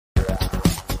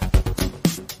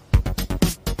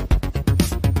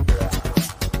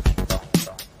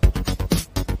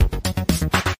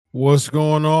What's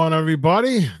going on,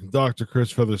 everybody? Dr. Chris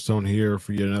Featherstone here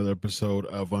for yet another episode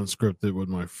of Unscripted with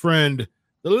my friend,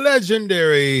 the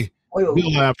legendary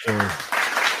Bill Apter.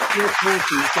 Yes, thank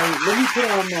you. So let me put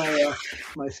on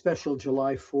my special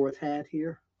July 4th hat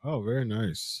here. Oh, very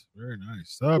nice. Very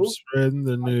nice. Stop spreading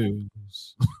the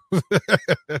news.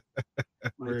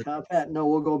 My top hat. No,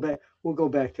 we'll go back. We'll go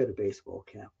back to the baseball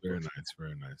cap. Very nice.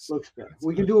 Very nice. Looks better.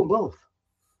 We can do them both.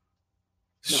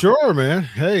 Sure, man.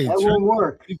 Hey, that won't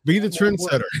work. Be the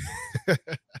trendsetter.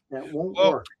 That won't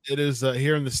work. It is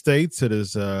here in the States. It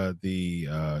is the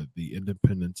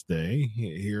Independence Day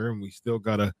here, and we still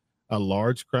got a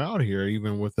large crowd here,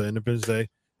 even with the Independence Day.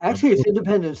 Actually, it's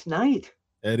Independence Night.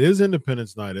 It is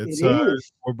Independence Night. It is.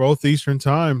 We're both Eastern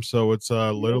time, so it's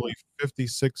literally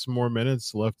 56 more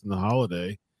minutes left in the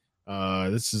holiday.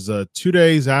 This is 2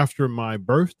 days after my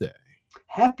birthday.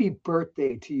 Happy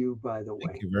birthday to you, by the way.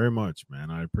 Thank you very much, man.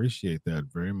 I appreciate that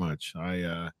very much.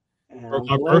 My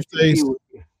birthday's.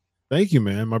 Thank you,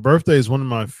 man. My birthday is one of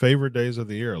my favorite days of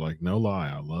the year. Like, no lie,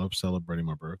 I love celebrating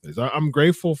my birthdays. I'm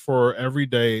grateful for every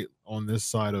day on this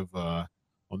side of the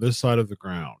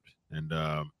ground, and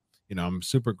I'm a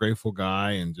super grateful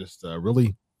guy, and just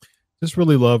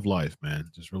really love life, man.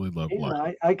 Just really love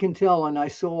life. I can tell, and I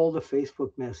saw all the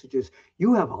Facebook messages.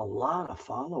 You have a lot of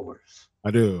followers. I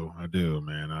do,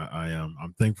 man. I am.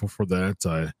 I'm thankful for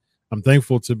that. I'm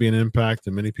thankful to be an impact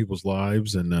in many people's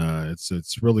lives, and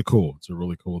it's really cool. It's a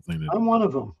really cool thing to do. I'm one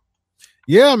of them.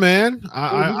 Yeah, man.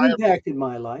 I impacted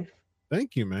my life.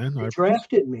 Thank you, man. You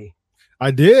drafted me.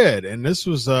 I did, and this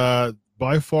was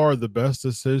by far the best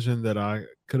decision that I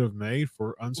could have made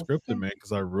for Unscripted, man,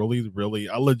 because I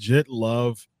legit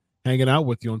love hanging out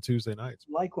with you on Tuesday nights.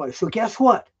 Likewise. So guess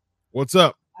what? What's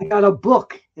up? I got a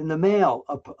book in the mail,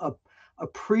 a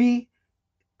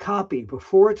pre-copy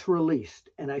before it's released,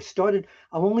 and I'm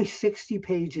only 60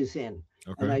 pages in.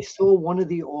 Okay. And I saw one of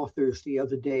the authors the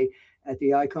other day at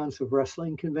the Icons of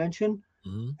Wrestling convention.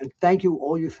 Mm-hmm. And thank you,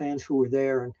 all you fans who were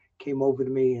there and came over to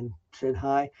me and said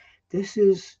hi. This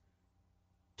is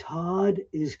Todd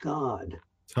is God.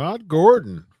 Todd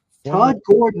Gordon. My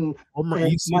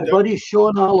buddy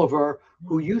Sean Oliver,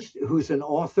 who's an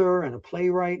author and a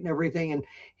playwright and everything, and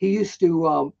he used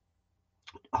to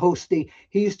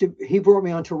he brought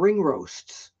me onto Ring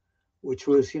Roasts, which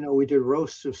was, we did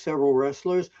roasts of several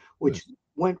wrestlers, which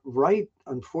went right,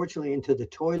 unfortunately, into the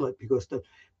toilet because the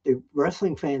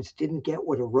wrestling fans didn't get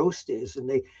what a roast is, and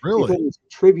they thought it was a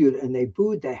tribute, and they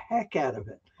booed the heck out of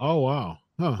it. Oh, wow.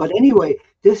 Huh. But anyway,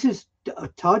 this is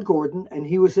Todd Gordon, and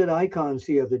he was at Icons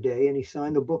the other day, and he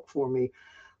signed the book for me.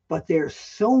 But there's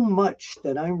so much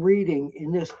that I'm reading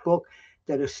in this book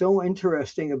that is so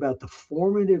interesting about the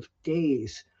formative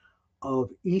days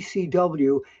of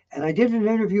ECW. And I did an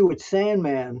interview with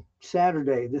Sandman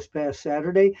this past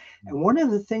Saturday. And one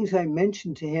of the things I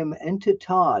mentioned to him and to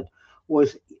Todd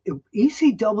was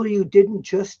ECW didn't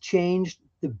just change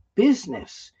the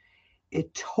business.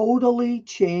 It totally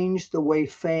changed the way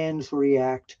fans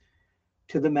react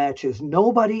to the matches.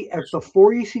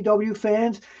 Before ECW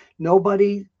fans,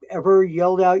 nobody ever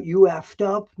yelled out, "You effed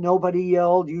up." Nobody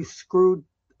yelled, "You screwed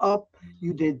up.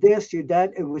 You did this, you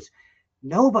that." It was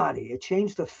nobody. It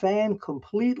changed the fan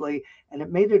completely, and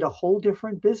it made it a whole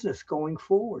different business going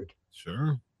forward.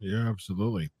 Sure. Yeah,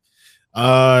 absolutely.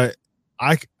 It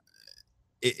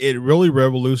really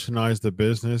revolutionized the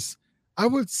business. I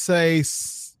would say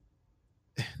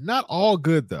not all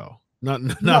good though.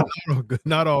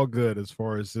 Not all good as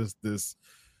far as just this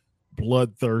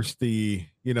bloodthirsty,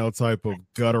 type of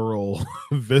guttural,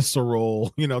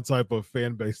 visceral, type of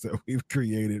fan base that we've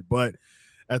created. But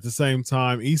at the same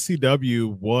time,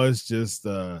 ECW was just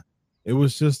it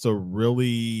was just a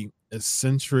really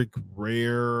eccentric,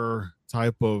 rare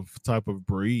type of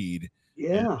breed.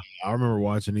 Yeah. And I remember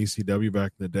watching ECW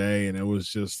back in the day, and it was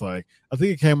just like, I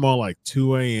think it came on like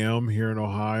 2 a.m. here in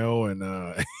Ohio, and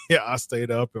I stayed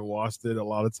up and watched it a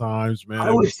lot of times, man. I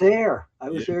was there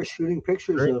shooting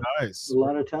pictures a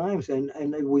lot of times, and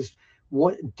it was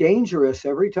dangerous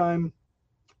every time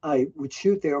I would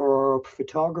shoot there, or our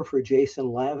photographer Jason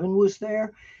Lavin was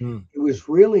there. It was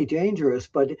really dangerous,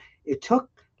 but it took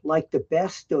like the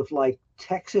best of like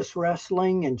Texas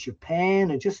wrestling and Japan,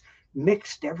 and just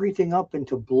mixed everything up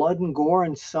into blood and gore,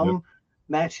 and some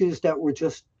matches that were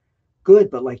just good,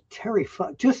 but like Terry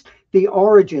Funk, just the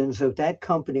origins of that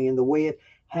company and the way it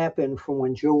happened from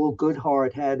when Joel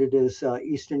Goodhart had it as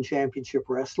Eastern Championship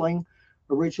Wrestling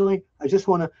originally.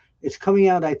 It's coming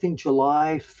out, I think,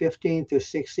 July 15th or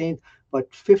 16th, but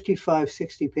 55,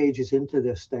 60 pages into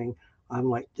this thing, I'm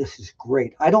like, this is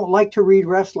great. I don't like to read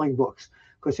wrestling books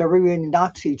because everybody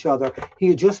knocks each other. He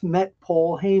had just met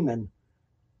Paul Heyman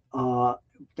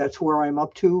that's where I'm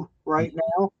up to right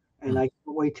now, and I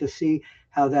can't wait to see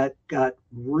how that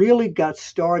really got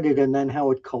started and then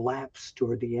how it collapsed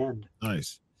toward the end.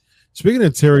 Nice. Speaking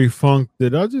of Terry Funk,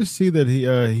 did I just see that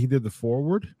he did the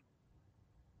forward?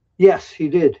 Yes, he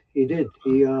did. He did.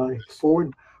 He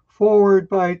forward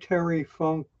by Terry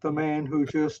Funk, the man who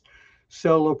just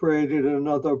celebrated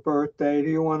another birthday. Do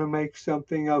you want to make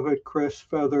something of it, Chris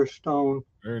Featherstone?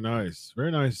 Very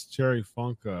nice Terry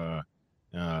Funk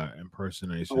Oh,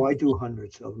 impersonation. I do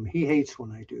hundreds of them. He hates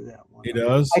when I do that one. He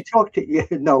does. I talked to yeah,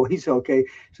 no, he's okay.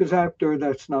 He says, Apter,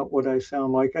 that's not what I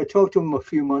sound like. I talked to him a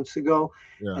few months ago,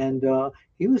 Yeah. and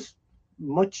he was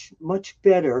much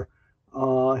better.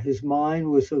 His mind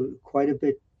was quite a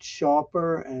bit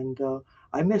sharper, and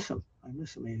I miss him. I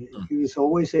miss him. He was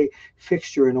always a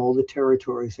fixture in all the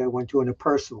territories I went to, and a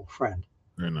personal friend.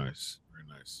 Very nice. Very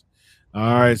nice.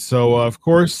 All right. So, of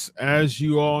course, as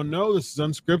you all know, this is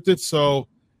unscripted. So,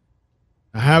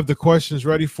 I have the questions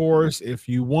ready for us. If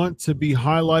you want to be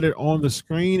highlighted on the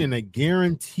screen and a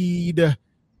guaranteed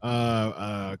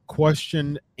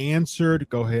question answered,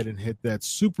 go ahead and hit that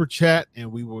super chat and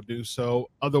we will do so.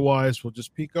 Otherwise, we'll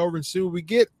just peek over and see what we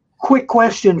get. Quick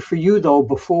question for you though,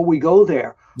 before we go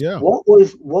there. Yeah. What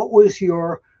was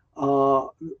your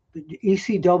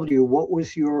ECW? What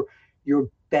was your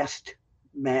best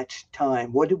match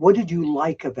time? What did you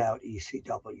like about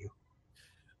ECW?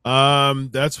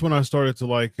 That's when I started to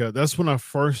like. That's when I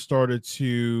first started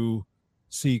to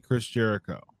see Chris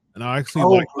Jericho, and I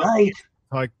actually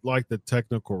like the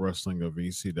technical wrestling of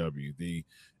ECW. The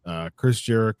Chris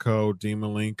Jericho, Dean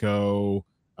Malenko,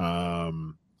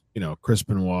 Chris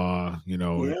Benoit,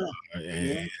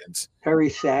 and Perry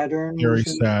Saturn. Eddie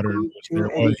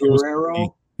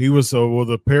Guerrero. He was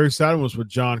the Perry Saturn was with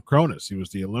John Cronus. He was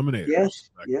the Eliminator. Yes.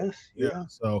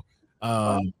 So.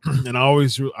 And I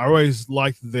always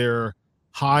liked their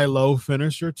high-low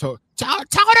finisher, total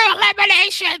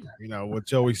elimination. With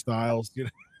Joey Styles.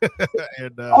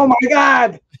 And oh my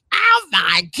god!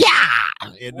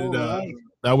 And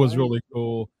that was really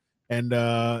cool. And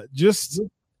I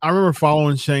remember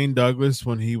following Shane Douglas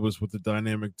when he was with the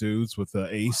Dynamic Dudes with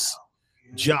Ace,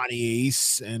 Johnny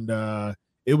Ace, and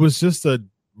it was just a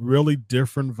really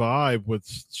different vibe with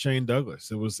Shane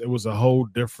Douglas. It was a whole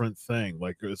different thing.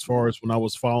 Like as far as when I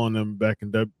was following him back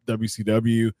in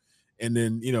WCW, and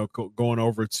then going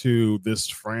over to this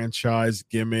franchise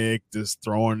gimmick, just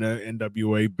throwing the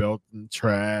NWA belt in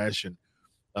trash, and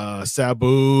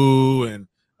Sabu and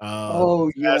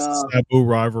Sabu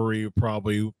rivalry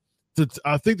probably.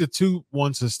 I think the two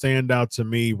ones that stand out to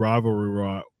me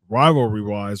rivalry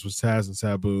wise was Taz and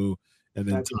Sabu, and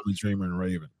then Tommy Dreamer and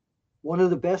Raven. One of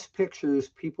the best pictures,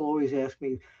 people always ask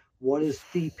me, what is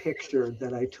the picture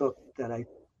that I took that I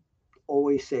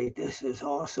always say, this is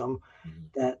awesome? Mm-hmm.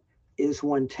 That is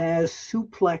when Taz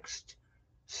suplexed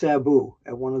Sabu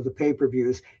at one of the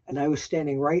pay-per-views, and I was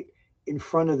standing right in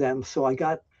front of them. So I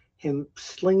got him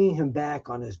slinging him back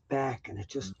on his back, and it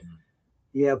just,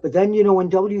 But then, when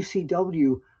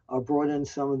WCW brought in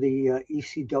some of the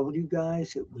ECW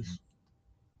guys, it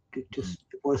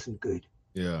wasn't good.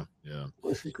 Yeah. It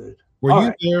wasn't good.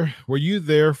 Were you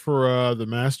there for the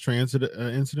mass transit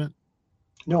incident?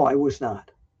 No, I was not.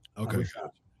 Okay.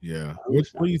 Yeah. What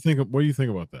do you think? What do you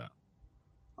think about that?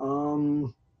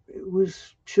 It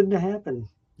shouldn't have happened.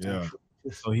 Yeah.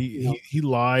 So he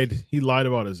lied. He lied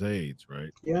about his age,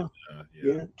 right? Yeah.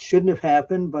 It shouldn't have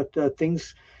happened, but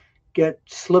things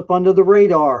slip under the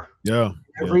radar. Yeah.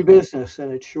 Every business, and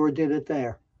it sure did it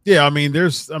there. Yeah,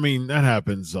 that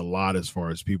happens a lot as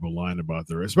far as people lying about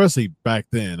especially back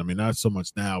then. Not so much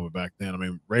now, but back then.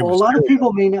 A lot of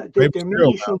people may not. There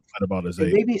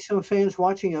may be some fans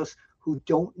watching us who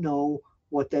don't know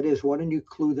what that is. Why don't you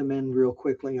clue them in real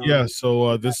quickly?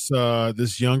 So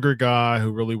this younger guy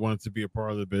who really wanted to be a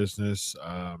part of the business,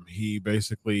 he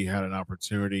basically had an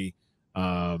opportunity.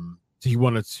 He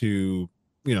wanted to,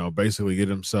 basically get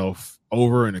himself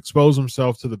over and expose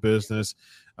himself to the business.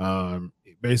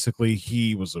 Basically,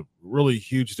 he was a really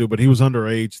huge dude, but he was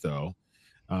underage though.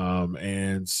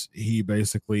 And he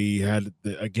basically had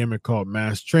a gimmick called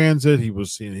mass transit. He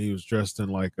was dressed in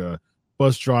like a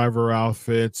bus driver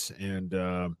outfit, and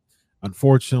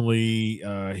unfortunately,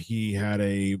 he had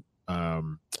a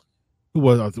who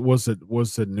was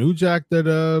it New Jack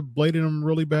that bladed him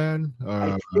really bad?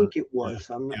 I think it was.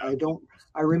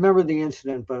 I remember the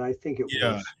incident, but I think it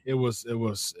was. It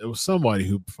was somebody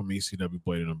who from ECW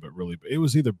bladed him, but really, it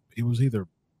was either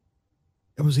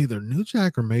New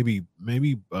Jack or maybe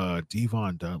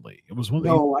Devon Dudley. It was one.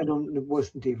 No, it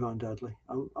wasn't Devon Dudley.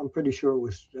 I'm pretty sure it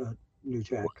was New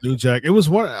Jack. New Jack. It was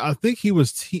one. I think he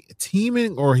was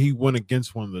teaming, or he went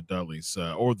against one of the Dudleys,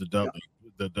 or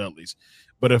the the Dudleys.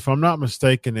 But if I'm not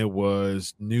mistaken, it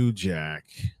was New Jack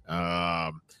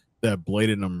that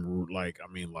bladed him.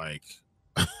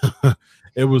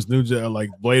 It was New Jack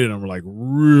bladed him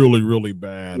really, really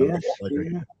bad. Yes,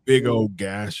 A big old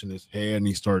gash in his head, and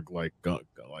he started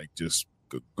just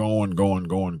going.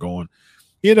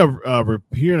 He ended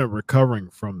up recovering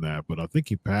from that, but I think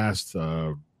he passed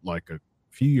a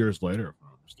few years later.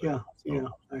 Yeah,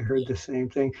 I heard the same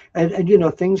thing.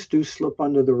 And things do slip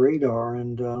under the radar,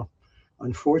 and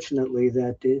unfortunately,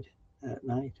 that did that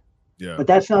night. Yeah, but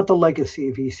that's not the legacy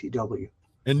of ECW.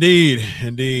 Indeed. I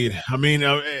mean,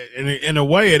 in a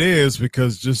way, it is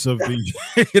because just of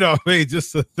the,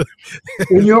 just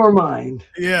in your mind,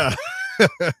 yeah.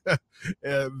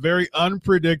 Very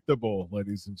unpredictable,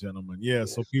 ladies and gentlemen. Yeah,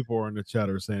 yes. So people are in the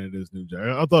chat are saying it is New Jack.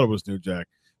 I thought it was New Jack.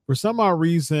 For some odd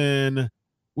reason,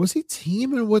 was he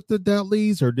teaming with the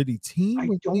Dudleys or did he team? I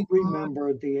don't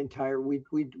remember the entire. We'd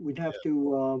have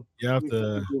to. You have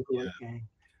to Google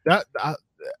it.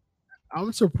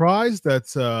 I'm surprised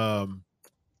that.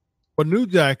 But New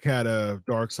Jack had a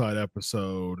Dark Side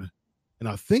episode, and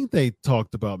I think they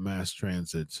talked about mass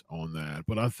transit on that.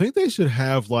 But I think they should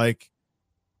have its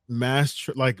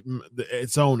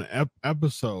own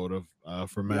episode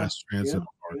of for mass transit.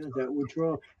 Yeah, that would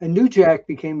draw. And New Jack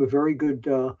became a very good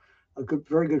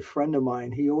friend of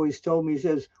mine. He always told me,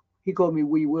 he called me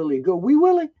Wee Willie. Go, Wee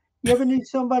Willie, you ever need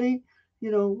somebody,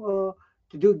 to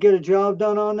get a job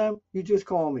done on them? You just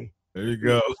call me. There you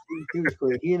go. He was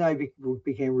great. He and I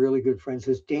became really good friends.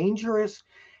 As dangerous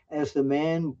as the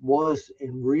man was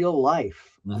in real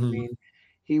life, I mean,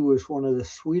 he was one of the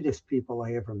sweetest people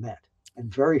I ever met. And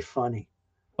very funny.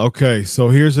 Okay, so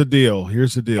here's the deal. Yeah.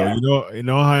 You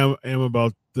know how I am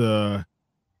about the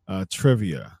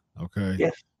trivia. Okay.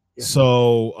 Yes.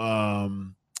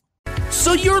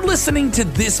 So you're listening to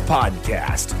this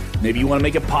podcast. Maybe you want to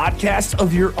make a podcast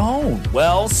of your own.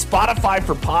 Well, Spotify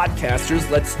for Podcasters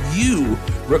lets you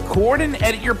record and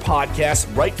edit your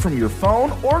podcast right from your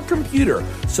phone or computer.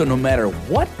 So no matter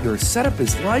what your setup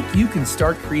is like, you can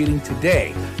start creating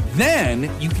today.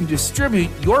 Then you can distribute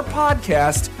your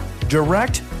podcast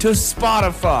direct to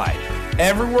Spotify.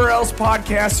 Everywhere else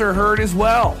podcasts are heard as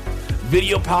well.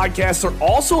 Video podcasts are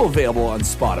also available on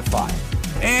Spotify.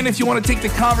 And if you want to take the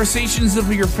conversations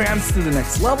of your fans to the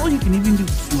next level, you can even do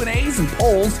Q&As and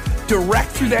polls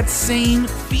direct through that same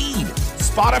feed.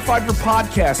 Spotify for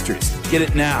Podcasters. Get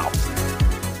it now.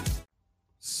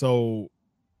 So,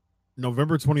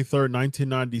 November 23rd,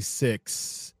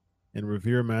 1996, in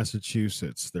Revere,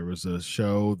 Massachusetts, there was a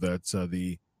show that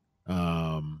the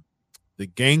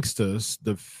Gangstas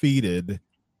defeated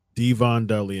Devon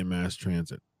Dudley in mass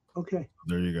transit. Okay.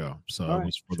 There you go. So right. it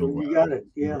was for you got it.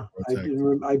 Yeah.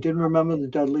 I didn't remember the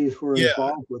Dudleys were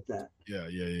involved with that.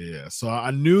 Yeah. So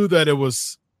I knew that it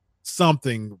was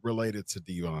something related to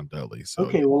Devon Dudley. So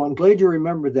okay, well, I'm glad you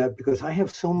remembered that because I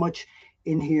have so much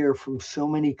in here from so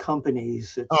many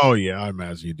companies. Oh yeah, I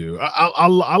imagine you do. I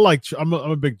like. I'm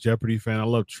a big Jeopardy fan. I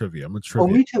love trivia. I'm a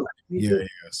trivia. Oh, me too. Yeah.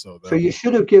 So you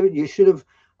should have given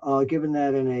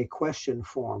that in a question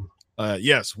form.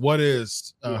 Yes. What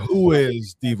is who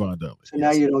is Devon Dudley? So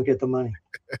now you don't get the money.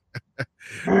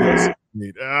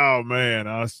 Oh man,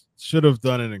 I should have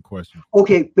done it in question.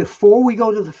 Okay, before we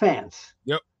go to the fans.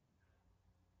 Yep.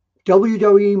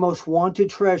 WWE Most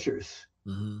Wanted Treasures.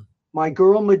 Mm-hmm. My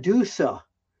girl Medusa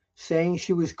saying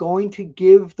she was going to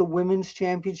give the women's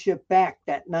championship back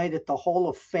that night at the Hall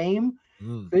of Fame.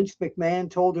 Vince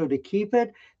McMahon told her to keep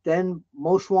it. Then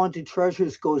Most Wanted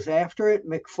Treasures goes after it,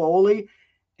 Mick Foley,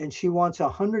 and she wants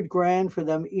 $100,000 for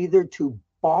them either to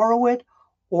borrow it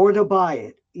or to buy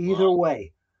it. Either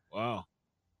way. Wow.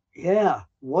 Yeah.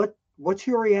 What's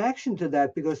your reaction to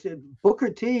that? Because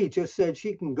Booker T just said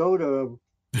she can go to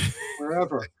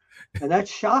wherever. And that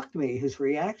shocked me, his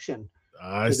reaction.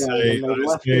 I say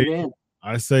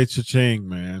cha-ching,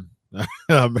 man.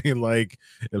 I mean, like,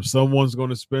 if someone's going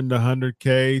to spend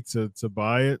 $100,000 to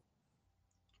buy it,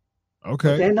 okay.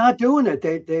 But they're not doing it.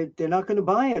 They're not going to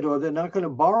buy it or they're not going to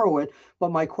borrow it.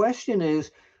 But my question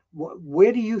is,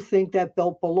 where do you think that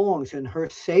belt belongs? In her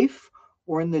safe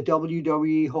or in the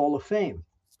WWE Hall of Fame?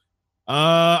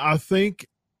 I think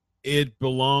it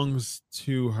belongs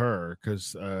to her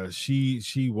because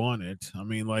she won it. I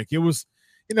mean, like, it was,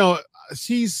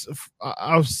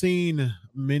 I've seen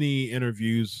many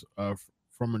interviews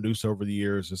from Medusa over the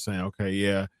years of saying, okay,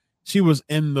 yeah, she was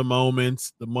in the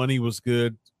moment. The money was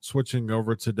good. Switching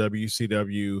over to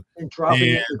WCW and dropping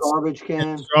in the garbage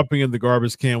can. Dropping in the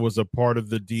garbage can was a part of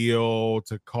the deal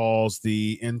to cause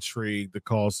the intrigue, to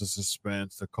cause the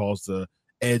suspense, to cause the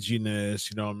edginess.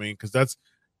 You know what I mean? Because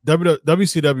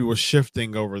WCW was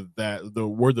shifting over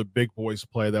where the big boys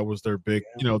play. That was their big,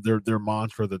 their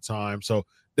mantra at the time. So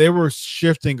they were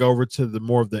shifting over to the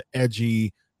more of the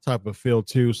edgy type of feel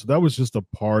too. So that was just a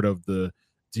part of the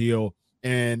deal.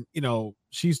 And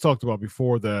she's talked about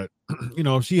before that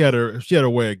if she had her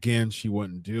way again, she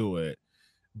wouldn't do it.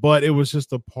 But it was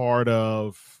just a part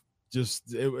of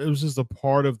it was just a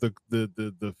part of the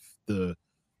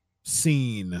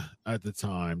scene at the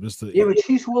time. But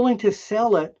she's willing to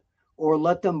sell it or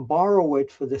let them borrow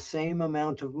it for the same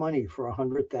amount of money for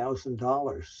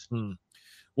 $100,000.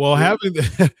 Well, having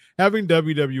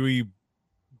WWE,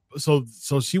 so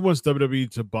she wants WWE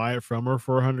to buy it from her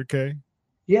for $100K.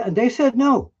 Yeah, and they said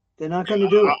no, they're not going to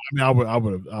do it. I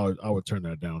mean, I would turn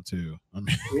that down too. I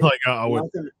mean, I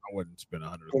wouldn't spend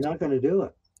 $100. They're not going to do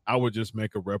it. I would just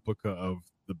make a replica of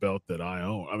the belt that I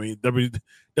own. I mean,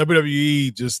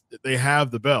 WWE they have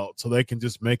the belt, so they can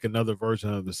just make another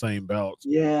version of the same belt.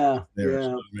 Yeah.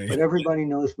 But everybody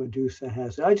knows Medusa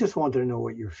has it. I just wanted to know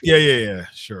what you're feeling. Yeah.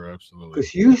 Sure, absolutely.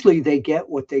 Because usually they get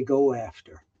what they go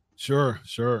after. Sure.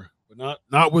 But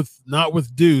not with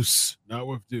Deuce. Not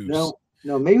with Deuce.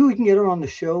 No. Maybe we can get her on the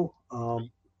show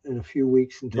in a few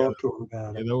weeks and talk to her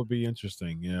about it. That would be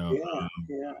interesting. Yeah. I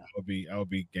would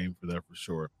be game for that for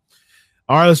sure.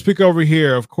 All right, let's pick over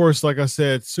here. Of course, like I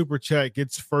said, Super Chat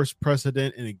gets first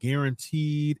precedent and a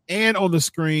guaranteed and on the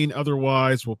screen.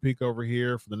 Otherwise, we'll peek over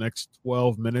here for the next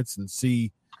 12 minutes and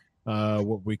see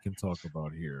what we can talk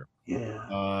about here.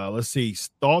 Yeah. Let's see.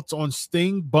 Thoughts on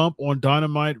Sting bump on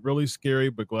Dynamite. Really scary,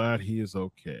 but glad he is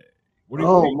okay.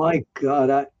 My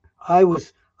God. I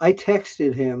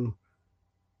texted him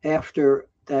after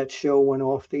that show went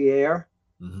off the air,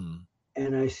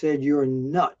 and I said, "You're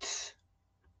nuts."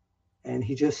 And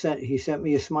he sent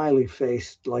me a smiley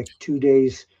face like 2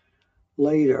 days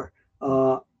later.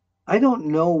 I don't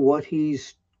know what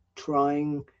he's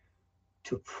trying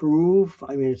to prove.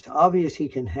 I mean, it's obvious he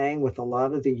can hang with a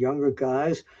lot of the younger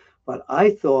guys, but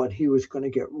I thought he was going to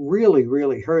get really,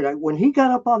 really hurt. When he got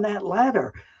up on that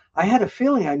ladder, I had a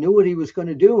feeling I knew what he was going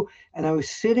to do. And I was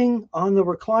sitting on the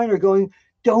recliner going,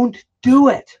 "Don't do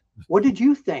it." What did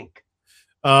you think?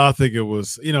 I think it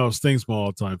was, Sting's my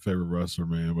all-time favorite wrestler,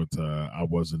 man, but I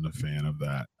wasn't a fan of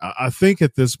that. I think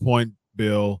at this point,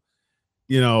 Bill,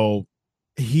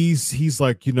 he's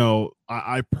like,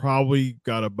 I probably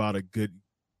got about a good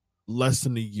less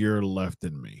than a year left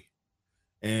in me.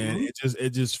 And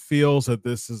it just feels that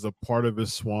this is a part of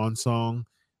his swan song.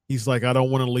 He's like, I don't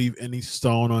want to leave any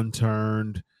stone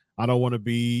unturned. I don't want to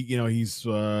be, he's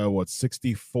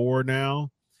 64 now.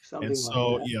 Something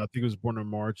so, like that. I think he was born in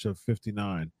March of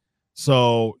 59.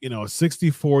 So,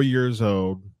 64 years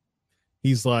old.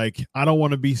 He's like, I don't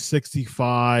want to be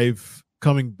 65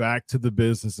 coming back to the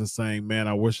business and saying, man,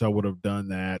 I wish I would have done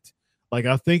that. Like,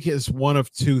 I think it's one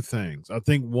of two things. I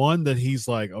think one that he's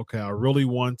like, okay, I really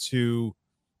want to,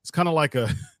 it's kind of like a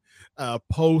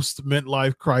post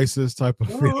midlife crisis type of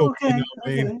feel. Okay. I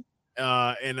mean?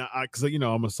 And because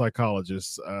I'm a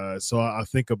psychologist, so I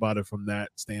think about it from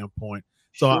that standpoint.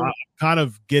 So sure. I'm kind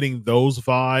of getting those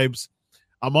vibes.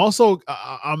 I'm also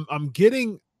I'm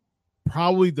getting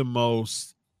probably the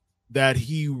most that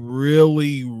he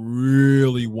really,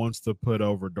 really wants to put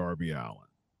over Darby Allin.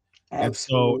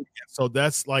 Absolutely. And so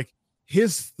that's like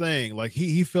his thing. Like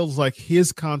he feels like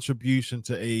his contribution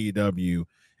to AEW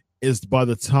is by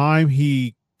the time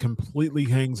he completely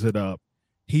hangs it up,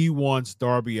 he wants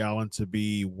Darby Allin to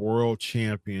be world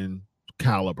champion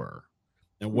caliber.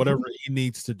 And whatever he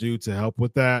needs to do to help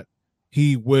with that,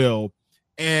 he will.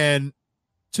 And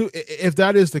if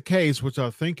that is the case, which I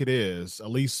think it is,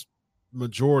 at least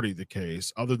majority the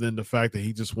case, other than the fact that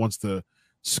he just wants to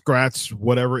scratch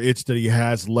whatever itch that he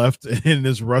has left in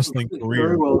his wrestling career.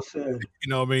 Very well said. You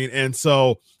know what I mean? And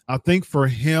so I think for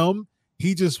him,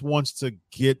 he just wants to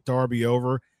get Darby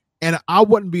over. And I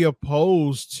wouldn't be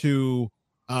opposed to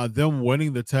them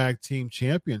winning the tag team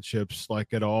championships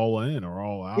like at All In or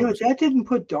All Out. That didn't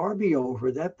put Darby over.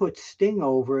 That put Sting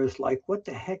over as like, what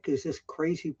the heck is this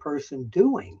crazy person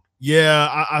doing?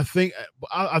 Yeah, I think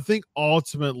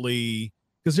ultimately,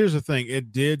 because here's the thing,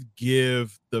 it did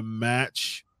give the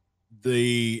match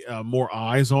the more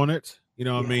eyes on it. You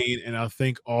know what I mean? And I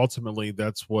think ultimately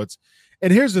that's what's.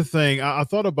 And here's the thing, I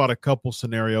thought about a couple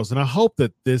scenarios, and I hope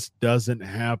that this doesn't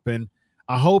happen.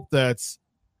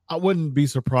 I wouldn't be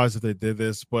surprised if they did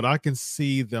this, but I can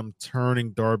see them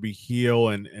turning Darby heel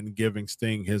and giving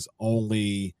Sting his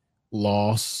only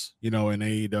loss, in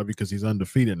AEW, because he's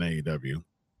undefeated in AEW,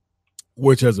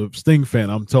 which as a Sting fan,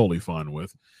 I'm totally fine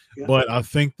with. Yeah. But I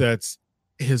think that's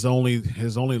his only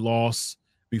loss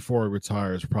before he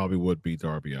retires probably would be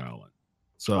Darby Allin.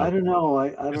 So I don't know. I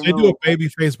don't if they know. do a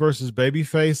babyface versus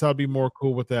babyface, I'll be more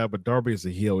cool with that. But Darby is a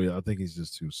heel. I think he's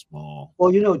just too small.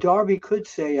 Well, Darby could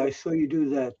say, "I saw you do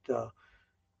that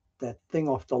thing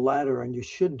off the ladder, and you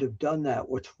shouldn't have done that.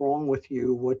 What's wrong with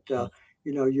you? What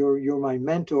you're my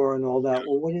mentor and all that."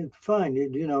 Well, what did fine?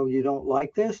 You don't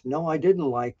like this? No, I didn't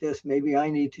like this. Maybe I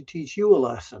need to teach you a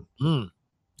lesson. There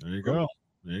you go.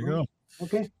 There you go.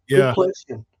 Okay. Yeah. Good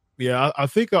question. Yeah, I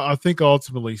think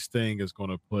ultimately Sting is going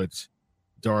to put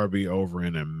Darby over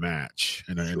in a match,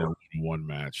 in a one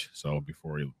match. So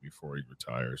before he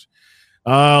retires.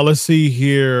 Let's see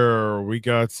here. We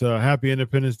got Happy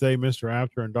Independence Day, Mr.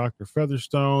 Apter and Dr.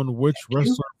 Featherstone. Which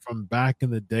wrestler from back in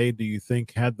the day do you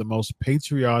think had the most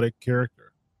patriotic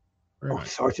character?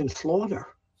 Nice. Sergeant Slaughter.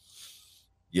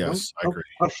 Yes, I agree.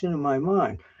 Question in my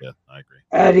mind. Yeah, I agree.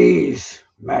 At ease,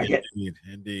 maggot.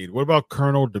 Indeed. What about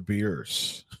Colonel De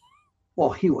Beers?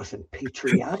 Well, he wasn't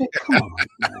patriotic. Come on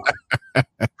now.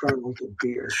 Colonel De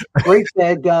Beers. Great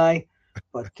bad guy,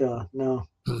 but no.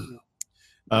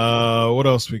 What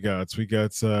else we got? We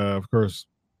got of course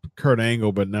Kurt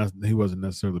Angle, but he wasn't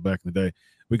necessarily back in the day.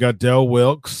 We got Del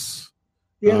Wilkes.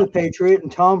 Yeah, the Patriot,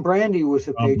 and Tom Brandy was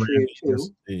a Patriot too.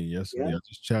 Yes, I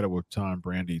just chatted with Tom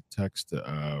Brandy text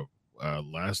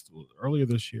earlier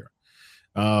this year.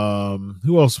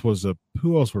 Who else were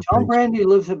Tom Brandy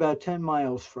lives about 10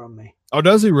 miles from me. Oh,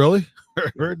 does he really?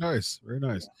 Very nice. Very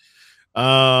nice.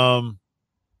 I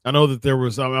know that there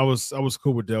was I was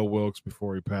cool with Del Wilkes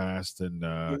before he passed, and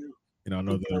I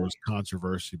know that there was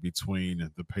controversy between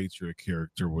the Patriot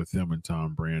character with him and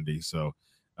Tom Brandy. So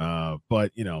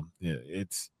but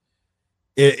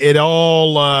it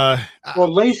all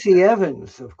well, Lacey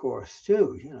Evans, of course,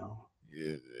 too,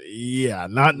 Yeah,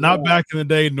 not back in the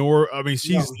day, nor I mean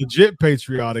she's legit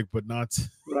patriotic, but not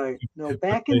right. No,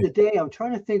 back in the day, I'm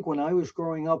trying to think when I was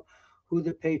growing up who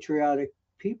the patriotic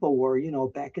people were,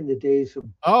 back in the days of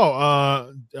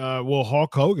well,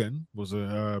 Hulk Hogan was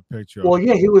a patriotic. Well,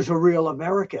 yeah, he was a real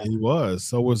American. He was.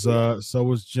 So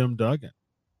was Jim Duggan.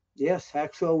 Yes,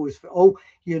 Hacksaw was. Oh,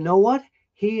 you know what?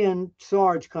 He and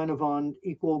Sarge kind of on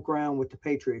equal ground with the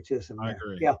patriotism. I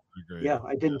agree. Yeah, I agree. Yeah,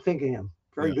 I didn't think of him.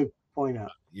 Very good point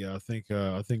out. Yeah, I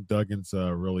think Duggan's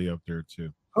really up there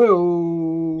too.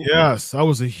 Oh, yes, I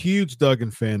was a huge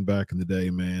Duggan fan back in the day,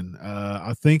 man.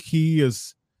 I think he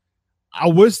is. I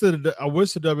wish the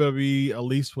WWE at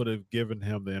least would have given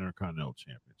him the Intercontinental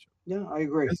Championship. Yeah, I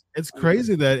agree. It's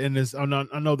crazy that in this. I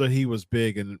know that he was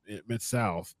big in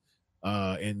Mid-South,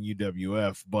 in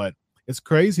UWF, but it's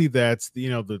crazy that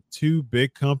the two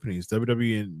big companies,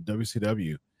 WWE and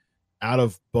WCW, out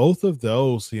of both of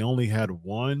those, he only had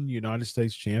one United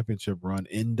States Championship run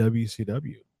in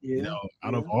WCW.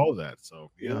 Out of all of that. So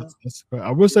that's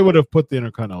I wish they would have put the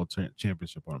Intercontinental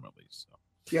Championship on him at least. So.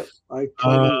 Yep, I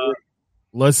totally agree.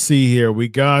 Let's see here. We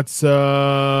got.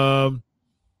 Do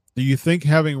you think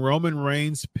having Roman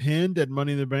Reigns pinned at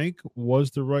Money in the Bank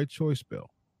was the right choice, Bill?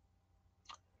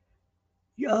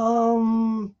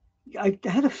 I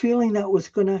had a feeling that was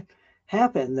going to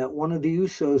happen. That one of the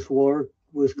Usos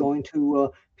was going to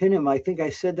pin him. I think I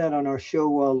said that on our show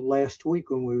last week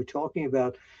when we were talking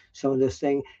about some of this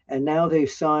thing. And now they've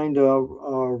signed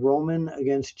Roman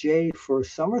against Jay for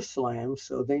SummerSlam,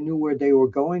 so they knew where they were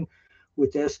going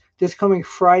with this. This coming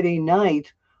Friday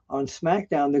night on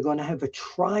SmackDown, they're going to have a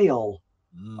trial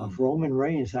of Roman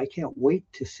Reigns. I can't wait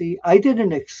to see. I did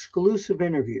an exclusive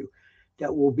interview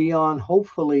that will be on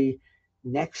hopefully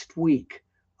next week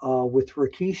with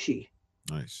Rikishi.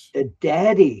 Nice. The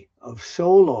daddy of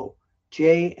Solo,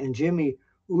 Jay and Jimmy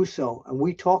Uso. And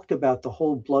we talked about the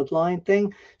whole bloodline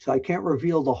thing. So I can't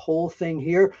reveal the whole thing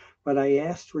here. But I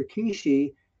asked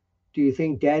Rikishi, do you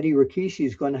think Daddy Rikishi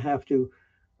is going to have to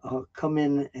come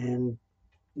in and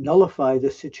nullify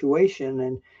the situation?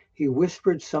 And he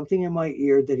whispered something in my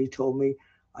ear that he told me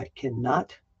I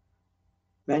cannot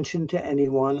mention to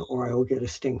anyone or I will get a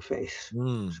stink face.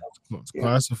 It's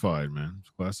classified, man. It's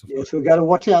classified. Yeah, so we got to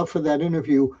watch out for that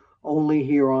interview only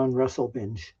here on Wrestle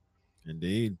Binge.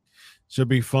 Indeed. Should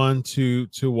be fun to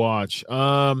watch.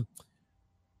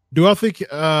 Do I think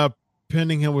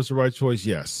pinning him was the right choice?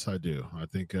 Yes, I do. I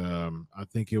think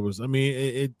it was. I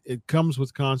mean, it comes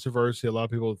with controversy. A lot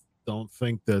of people don't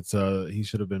think that he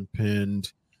should have been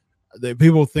pinned.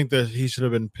 People think that he should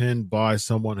have been pinned by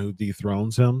someone who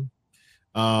dethrones him.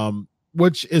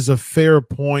 Which is a fair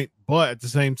point, but at the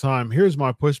same time, here's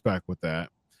my pushback with that.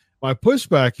 My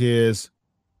pushback is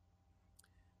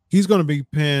he's going to be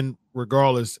pinned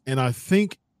regardless, and I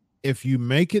think if you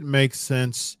make it make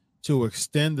sense to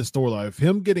extend the storyline, if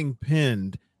him getting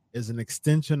pinned is an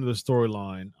extension of the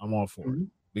storyline, I'm all for it.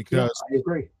 Because I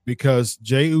agree. Because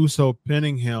Jey Uso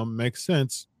pinning him makes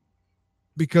sense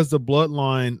because the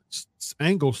bloodline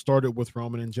angle started with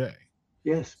Roman and Jay.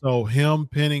 Yes. So him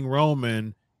pinning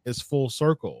Roman is full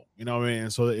circle. You know what I mean?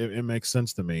 And so it makes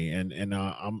sense to me, and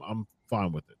I'm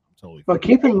fine with it. I'm totally. But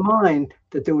keep in mind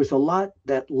that there was a lot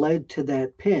that led to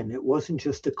that pin. It wasn't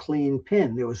just a clean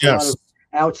pin. There was a lot of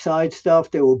outside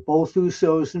stuff. There were both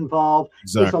Usos involved.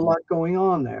 Exactly. There's a lot going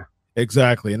on there.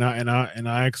 Exactly, and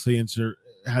I actually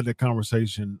had the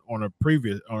conversation on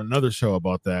another show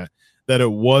about that it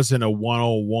wasn't a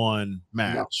 1-on-1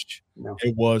 match. No.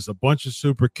 It was a bunch of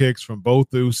super kicks from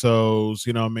both Usos.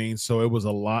 You know what I mean? So it was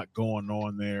a lot going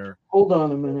on there. Hold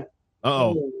on a minute.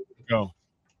 Go.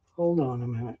 Hold on a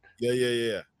minute.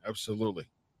 Yeah. Absolutely.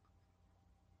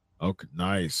 Okay,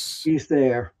 nice. He's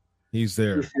there. He's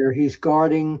there. He's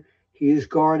guarding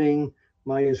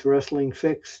Maya's wrestling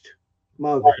fixed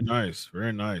mug. Very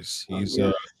nice. He's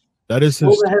yes. That is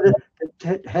his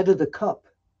head of the cup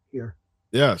here.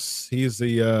 Yes, he is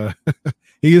the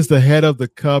he is the head of the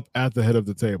cup at the head of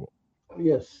the table.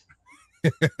 Yes.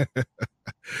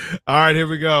 All right, here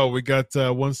we go. We got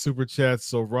one super chat,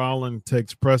 so Rollin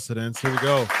takes precedence. Here we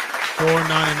go.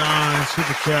 $4.99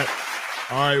 super chat.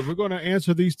 All right, we're going to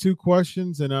answer these two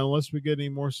questions, and unless we get any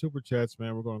more super chats,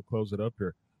 man, we're going to close it up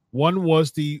here. One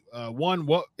was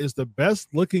what is the best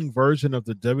looking version of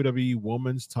the WWE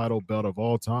Women's Title belt of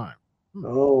all time?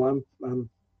 Oh,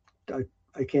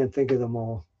 I can't think of them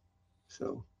all.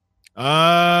 So,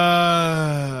 I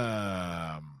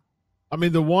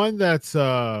mean, the one that's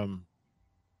I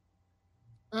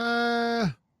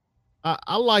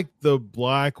like the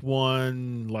black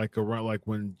one, like around like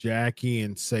when Jackie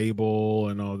and Sable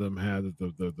and all of them had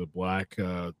the black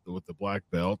with the black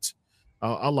belt.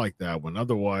 I like that one.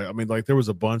 Otherwise, I mean, like there was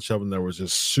a bunch of them that was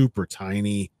just super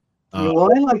tiny.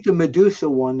 Well, I like the Medusa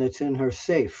one that's in her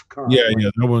safe currently. Yeah,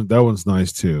 that one's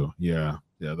nice too. Yeah,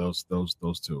 those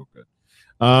two are good.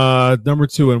 Number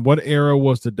two, in what era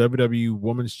was the WWE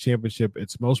Women's Championship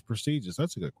its most prestigious?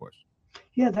 That's a good question.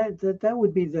 Yeah, that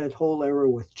would be that whole era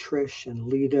with Trish and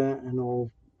Lita and all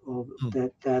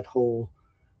that whole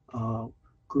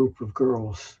group of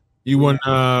girls. You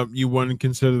wouldn't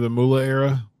consider the Moolah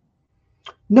era?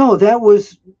 No, there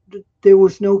was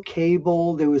no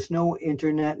cable, there was no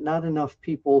internet, not enough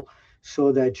people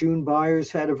saw that. June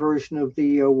Byers had a version of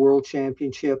the World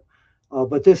Championship,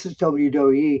 but this is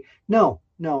WWE. No,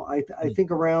 I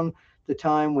think around the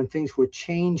time when things were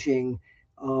changing,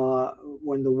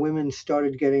 when the women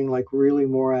started getting like really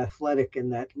more athletic in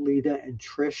that Lita and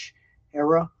Trish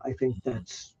era, I think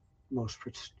that's most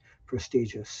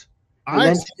prestigious. And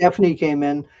then Stephanie came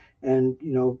in and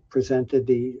presented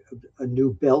a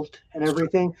new belt and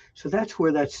everything. So that's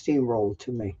where that steamrolled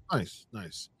to me. Nice.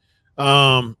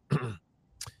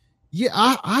 Yeah,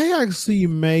 I actually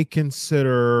may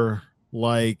consider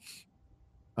like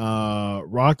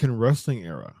rock and wrestling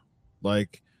era,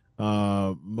 like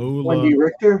Moolah,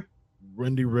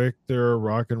 Wendy Richter,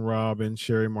 Rock and Robin,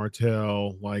 Sherry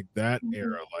Martel, like that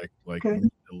era, like in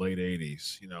the late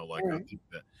 80s. I think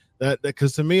that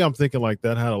because to me, I'm thinking like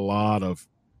that had a lot of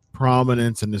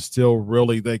prominence and is still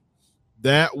really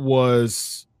that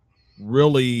was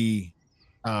really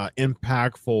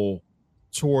impactful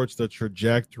towards the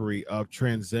trajectory of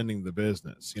transcending the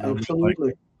business.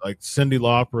 Absolutely. Like Cyndi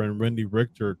Lauper and Wendy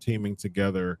Richter teaming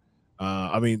together.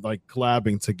 Like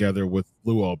collabing together with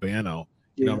Lou Albano.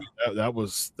 That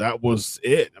was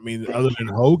it. I mean, other than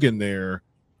Hogan, there,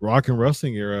 rock and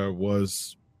wrestling era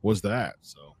was that.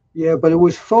 So. Yeah, but it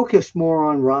was focused more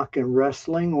on rock and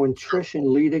wrestling. When Trish and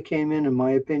Lita came in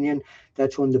my opinion,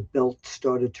 that's when the belt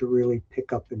started to really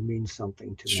pick up and mean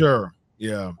something to me. Sure,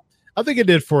 yeah. I think it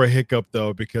did for a hiccup,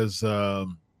 though, because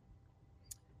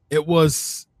it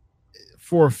was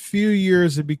for a few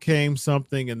years it became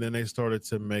something, and then they started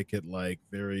to make it like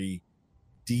very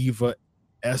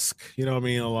diva-esque. You know what I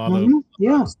mean? A lot of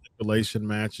stipulation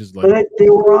matches. Like, but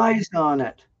there were eyes on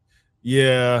it.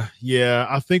 Yeah.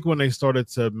 I think when they started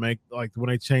to make, like, when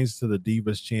they changed to the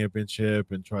Divas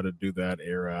Championship and try to do that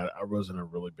era, I wasn't a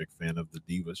really big fan of the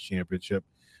Divas Championship.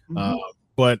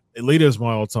 But Lita is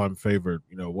my all-time favorite,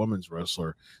 women's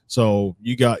wrestler. So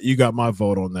you got my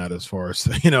vote on that as far as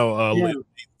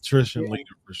Trish and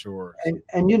Lita for sure. And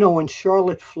when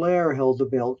Charlotte Flair held the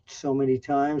belt so many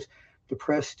times, the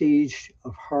prestige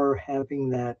of her having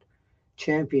that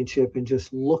championship and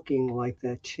just looking like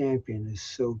that champion is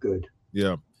so good.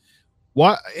 Yeah.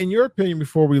 Why, in your opinion,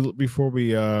 before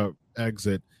we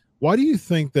exit, why do you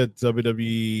think that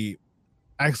WWE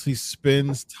actually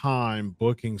spends time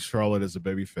booking Charlotte as a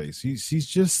babyface? She's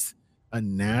just a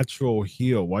natural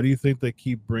heel. Why do you think they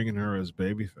keep bringing her as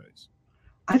babyface?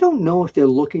 I don't know if they're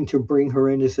looking to bring her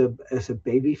in as a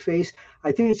babyface.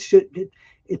 I think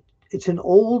it's an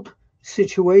old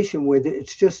situation where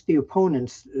it's just the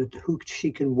opponents who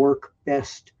she can work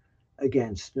best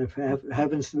against. And if it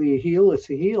happens to be a heel, it's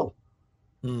a heel.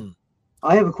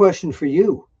 I have a question for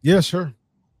you. Yeah, sure.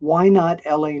 Why not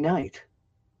LA Knight?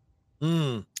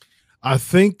 I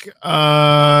think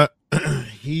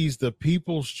he's the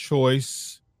people's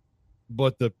choice,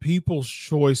 but the people's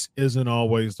choice isn't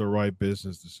always the right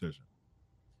business decision.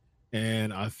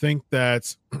 And I think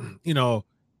that,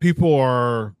 people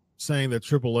are saying that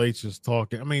Triple H is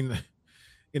talking. I mean,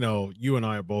 you and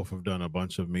I both have done a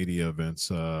bunch of media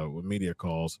events with media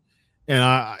calls,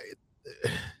 and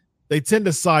they tend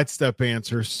to sidestep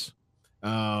answers.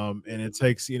 And it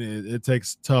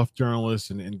takes tough journalists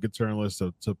and good journalists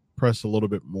to press a little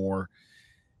bit more.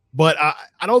 But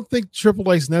I don't think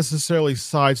Triple H necessarily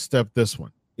sidestepped this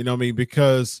one,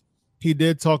 because he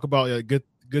did talk about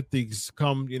good things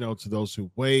come, to those who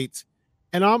wait.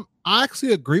 And I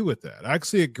actually agree with that. I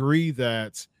actually agree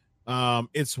that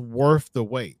it's worth the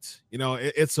wait.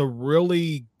 It's a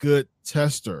really good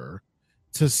tester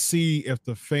to see if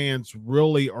the fans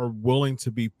really are willing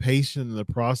to be patient in the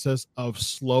process of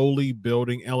slowly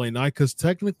building LA Knight, because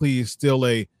technically he's still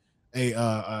a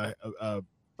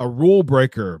rule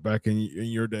breaker back in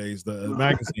your days, the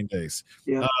magazine days.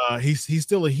 Yeah. He's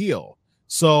still a heel.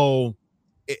 So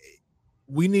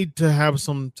we need to have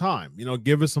some time,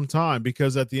 give us some time,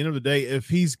 because at the end of the day, if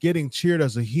he's getting cheered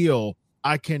as a heel,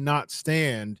 I cannot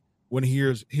stand when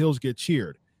heels get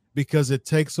cheered, because it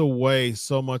takes away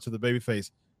so much of the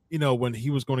babyface. When he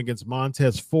was going against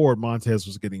Montez Ford, Montez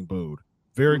was getting booed.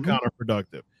 Very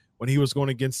counterproductive. When he was going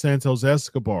against Santos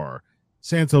Escobar,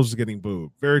 Santos was getting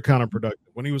booed. Very counterproductive.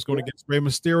 When he was going against Rey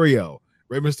Mysterio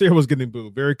was getting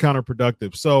booed. Very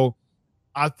counterproductive. So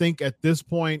I think at this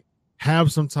point,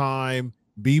 have some time,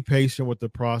 be patient with the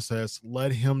process,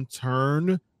 let him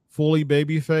turn fully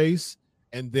babyface,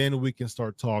 and then we can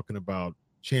start talking about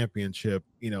championship,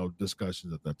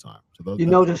 discussions at that time. So you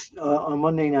noticed on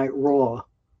Monday Night Raw,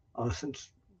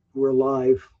 since we're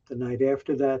live the night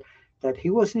after that he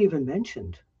wasn't even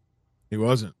mentioned. He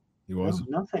wasn't. No,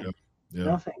 nothing. Yeah.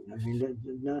 Nothing. I mean,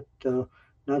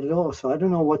 not at all. So I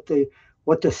don't know what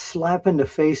the slap in the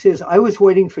face is. I was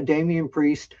waiting for Damian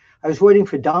Priest. I was waiting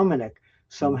for Dominic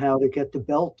somehow to get the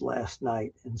belt last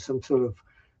night in some sort of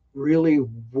really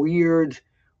weird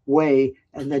way,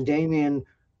 and then Damian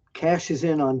cashes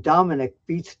in on Dominic,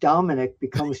 beats Dominic,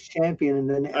 becomes champion, and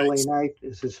then LA Knight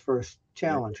is his first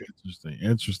challenger.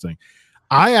 Interesting.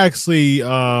 I actually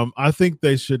I think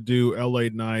they should do LA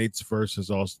Knights versus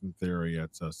Austin Theory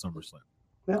at SummerSlam.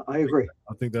 Yeah, I agree.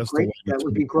 I think that's great. The way that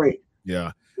would be great.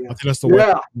 Yeah. I think that's the way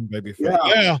to turn babyface.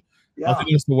 Yeah. I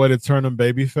think that's the way to turn them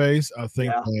babyface. I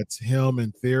think that's him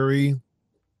and Theory.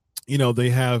 They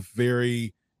have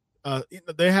very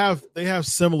they have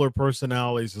similar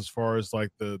personalities as far as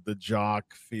like the jock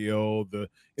feel, the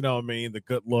the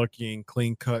good looking,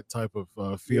 clean cut type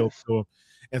of feel to him.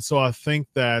 And so I think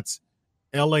that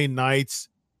LA Knights,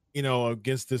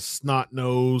 against this snot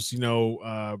nose,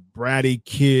 bratty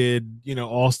kid,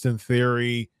 Austin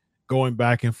Theory, going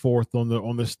back and forth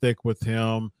on the stick with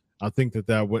him. I think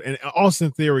that would, and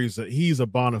Austin Theory he's a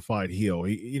bona fide heel.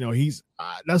 He's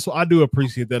that's what I do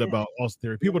appreciate that about Austin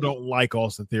Theory. People don't like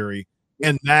Austin Theory,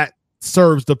 and that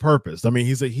serves the purpose. I mean,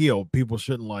 he's a heel. People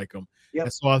shouldn't like him. Yep.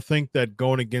 And so I think that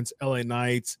going against LA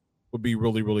Knights would be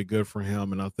really, really good for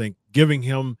him. And I think giving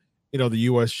him, the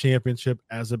U.S. Championship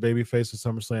as a babyface at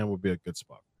SummerSlam would be a good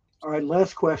spot. All right,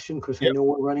 last question, because I know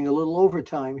we're running a little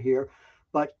overtime here.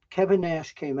 But Kevin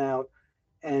Nash came out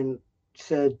and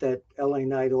said that LA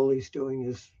Knight, all he's doing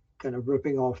is kind of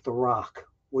ripping off The Rock.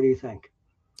 What do you think?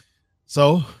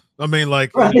 So, I mean,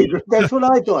 like, that's what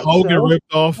I thought. Hogan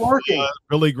ripped off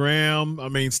Billy Graham. I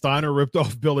mean, Steiner ripped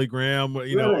off Billy Graham,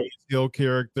 his heel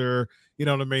character. You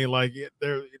know what I mean? Like,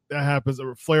 that happens.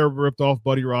 Flair ripped off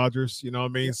Buddy Rogers. You know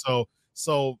what I mean?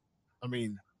 So, I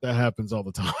mean, that happens all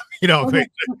the time. I just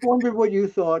wondered what you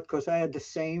thought, because I had the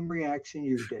same reaction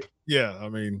you did. Yeah, I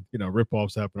mean,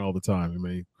 rip-offs happen all the time. I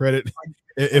mean, credit.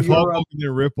 If Hulk Hogan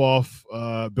didn't rip off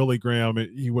Billy Graham,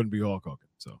 he wouldn't be Hulk Hogan.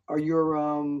 So, are your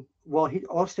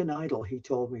Austin Idol? He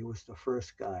told me was the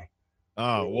first guy.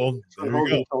 Oh, well, there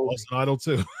you go. Austin Idol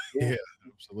too. Yeah,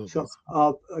 absolutely. So,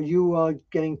 are you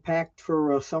getting packed for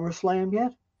SummerSlam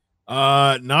yet?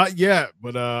 Not yet,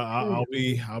 but I'll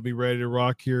be ready to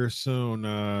rock here soon.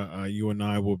 You and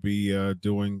I will be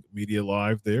doing media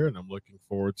live there, and I'm looking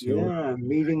forward to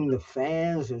meeting the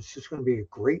fans. It's just going to be a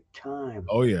great time.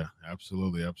 Oh yeah,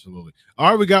 absolutely. All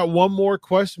right, we got one more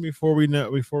question before we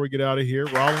get out of here.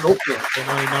 Rollins,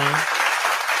 199.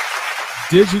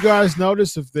 Did you guys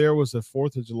notice if there was a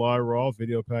 4th of July Raw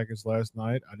video package last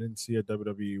night? I didn't see a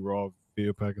WWE Raw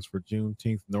video package for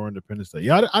Juneteenth nor Independence Day.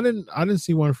 Yeah, I didn't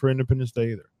see one for Independence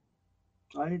Day either.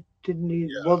 I didn't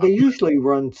either. Yeah, well, they usually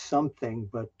run something,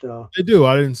 but they do.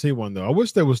 I didn't see one though. I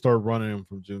wish they would start running them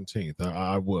from Juneteenth.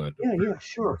 I would. Yeah,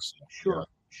 sure.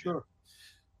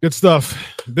 Good stuff.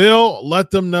 Bill,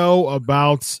 let them know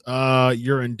about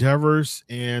your endeavors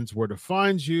and where to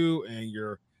find you, and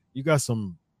you got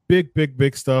some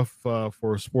big stuff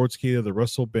for Sportskeeda, the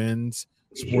Russell Benz.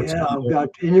 I've got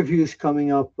interviews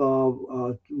coming up,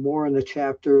 more in the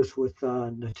chapters with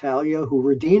Natalia, who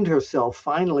redeemed herself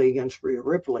finally against Rhea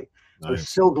Ripley. Nice. I was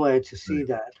so glad to see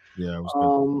that. Yeah, it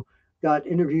was got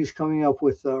interviews coming up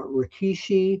with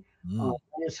Rikishi,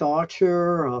 Lance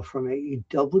Archer from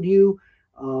AEW,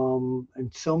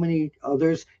 and so many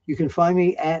others. You can find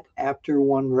me at Apter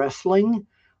One Wrestling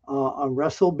on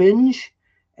Wrestle Binge.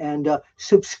 And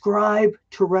subscribe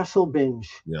to Wrestle Binge.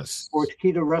 Yes.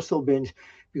 Sportskeeda Wrestle Binge.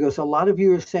 Because a lot of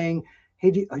you are saying,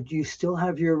 hey, do you still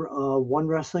have your One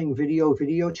Wrestling video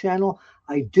channel?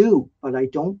 I do, but I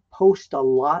don't post a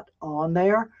lot on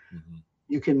there. Mm-hmm.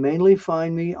 You can mainly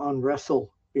find me on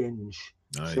Wrestle Binge.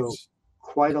 Nice. So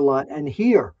quite a lot. And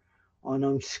here on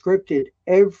UnSKripted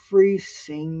every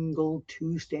single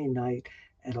Tuesday night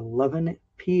at 11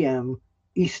 p.m.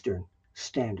 Eastern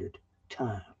Standard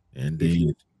Time.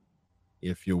 Indeed.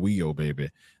 If you will,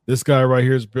 baby. This guy right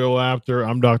here is Bill Apter.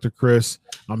 I'm Dr. Chris.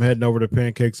 I'm heading over to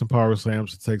Pancakes and Power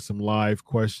Slams to take some live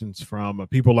questions from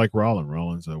people like Rollin.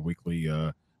 Rollin's a weekly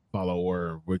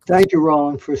follower. Thank you,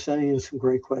 Rollin, for sending in some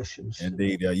great questions.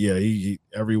 Indeed. He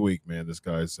every week, man. This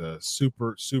guy's a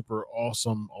super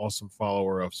awesome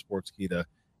follower of Sportskeeda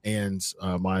and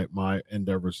my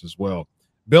endeavors as well.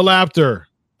 Bill Apter,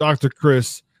 Dr.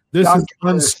 Chris. This is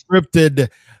UnSKripted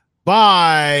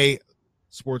by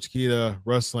Sportskeeda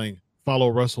Wrestling. Follow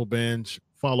Wrestle Binge.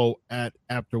 Follow at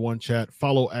Apter One Chat.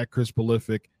 Follow at Chris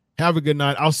Prolific. Have a good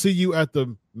night. I'll see you at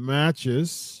the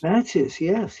matches.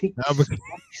 Yes. He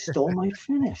stole my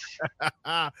finish.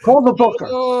 Call the booker.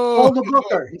 Call the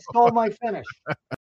booker. He stole my finish.